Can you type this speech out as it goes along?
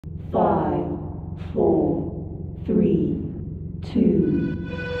4, 3,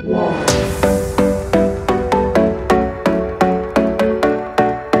 2, 1.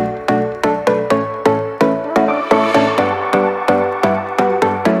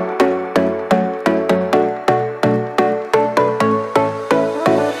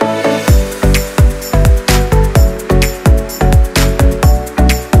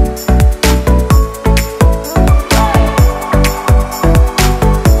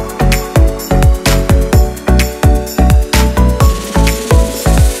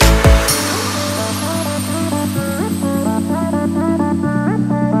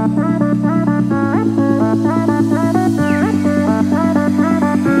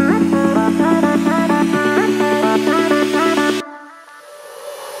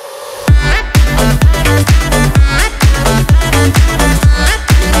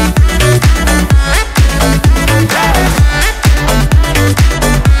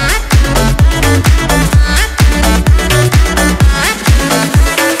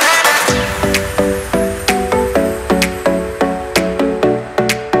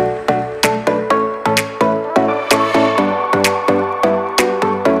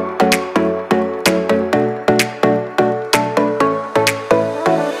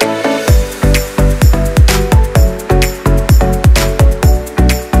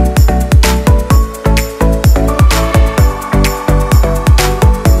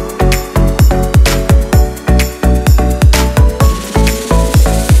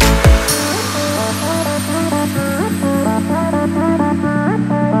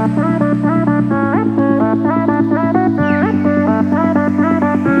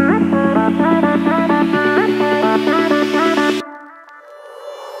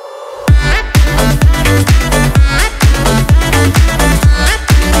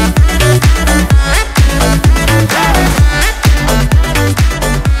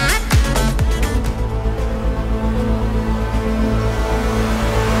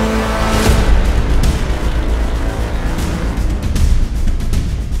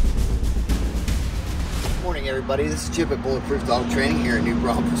 Everybody, this is Chip at Bulletproof Dog Training here in New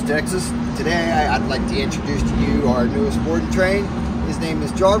Braunfels, Texas. Today I'd like to introduce to you our newest board and train. His name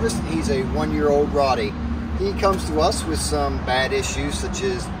is Jarvis. He's a 1-year-old Rottie. He comes to us with some bad issues such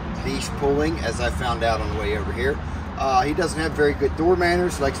as leash pulling, as I found out on the way over here. He doesn't have very good door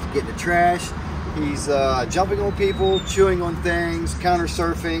manners, likes to get in the trash. He's jumping on people, chewing on things, counter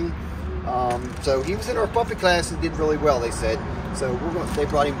surfing. So he was in our puppy class and did really well, they said. So they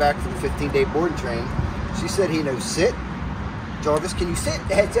brought him back for the 15-day board and train. She said he knows sit. Jarvis, can you sit?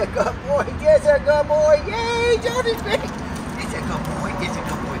 That's a good boy. That's a good boy. Yay, Jarvis, baby. He's a good boy. He's a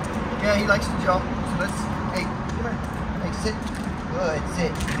good boy. Yeah, he likes to jump. So let's, hey, come here. Hey, sit. Good,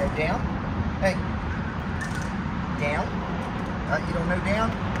 sit. You know, down. Hey. Down. You don't know down?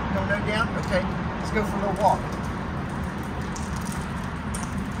 You don't know down? Okay. Let's go for a little walk.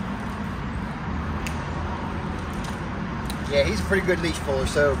 Yeah, he's a pretty good leash puller,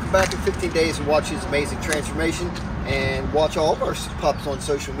 so come back in 15 days and watch his amazing transformation, and watch all of our pups on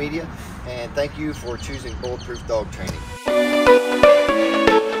social media. And thank you for choosing Bulletproof Dog Training.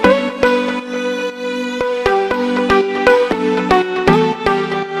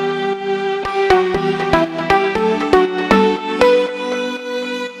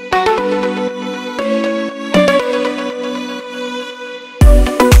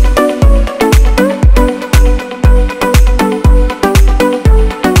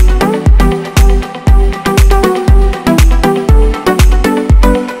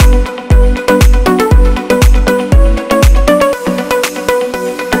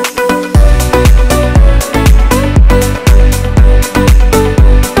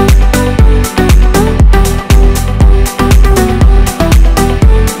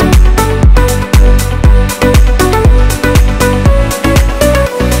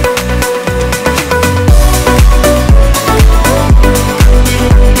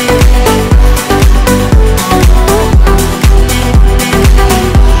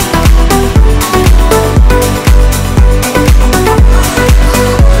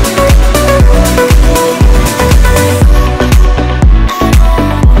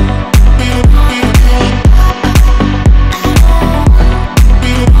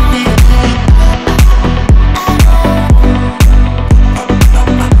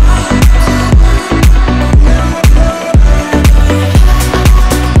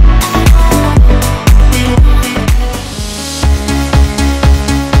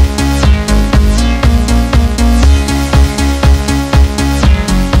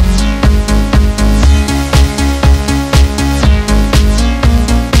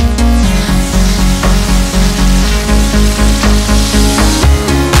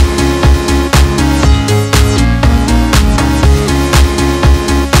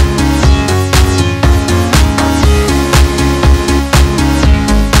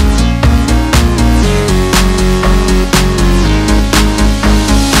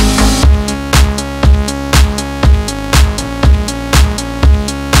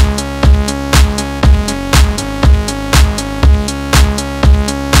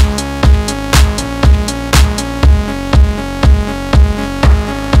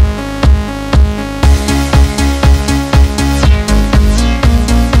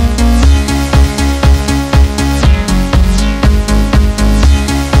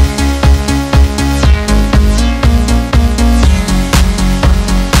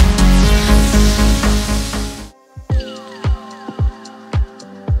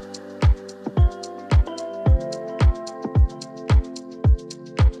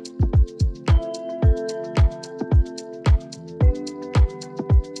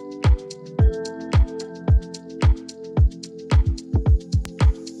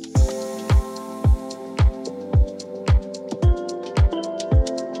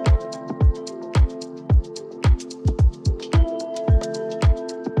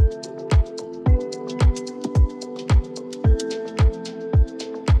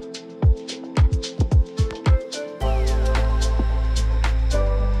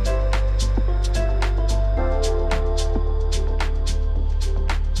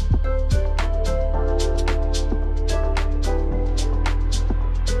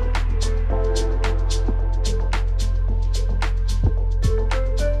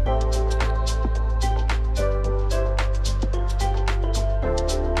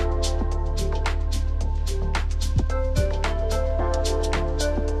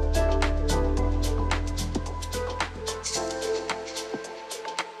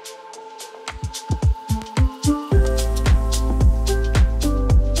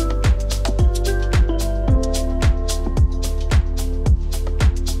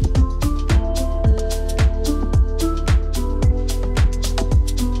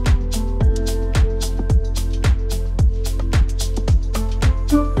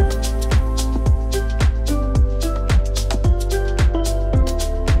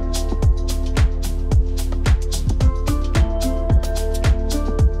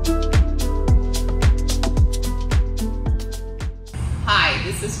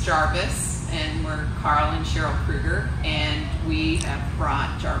 this is Jarvis, and we're Carl and Cheryl Kruger, and we have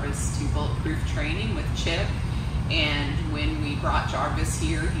brought Jarvis to Bulletproof Training with Chip. And when we brought Jarvis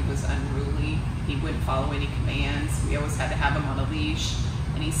here, he was unruly. He wouldn't follow any commands. We always had to have him on a leash,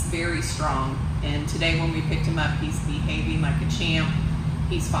 and he's very strong. And today when we picked him up, he's behaving like a champ.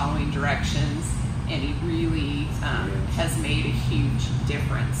 He's following directions, and he really has made a huge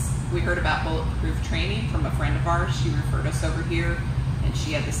difference. We heard about Bulletproof Training from a friend of ours. She referred us over here, and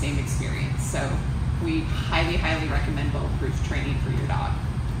she had the same experience. So we highly, highly recommend Bulletproof Training for your dog.